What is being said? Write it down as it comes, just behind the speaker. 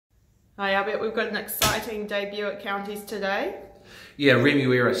Hi, I bet we've got an exciting debut at Counties today. Yeah,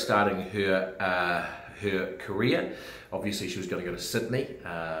 Remuera starting her career. Obviously she was going to go to Sydney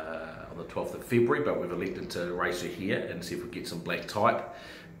on the 12th of February, but we've elected to race her here and see if we get some black type.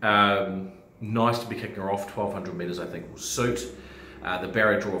 Nice to be kicking her off. 1200 metres I think will suit. The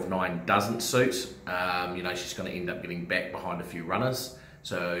barrier draw of 9 doesn't suit. She's going to end up getting back behind a few runners,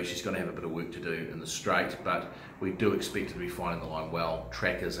 so she's going to have a bit of work to do in the straight, but we do expect her to be finding the line well.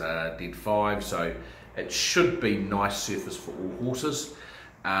 Track is dead 5, so it should be nice surface for all horses.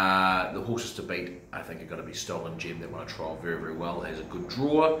 The horses to beat, I think, are going to be Stolen Gem, that won a trial very, very well. It has a good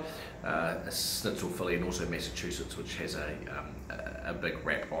draw, a Schnitzel filly, and also Massachusetts, which has a big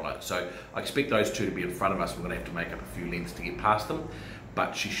wrap on it. So I expect those two to be in front of us. We're going to have to make up a few lengths to get past them,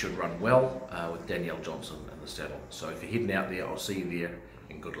 but she should run well with Danielle Johnson in the saddle. So if you're heading out there, I'll see you there,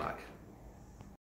 and good luck.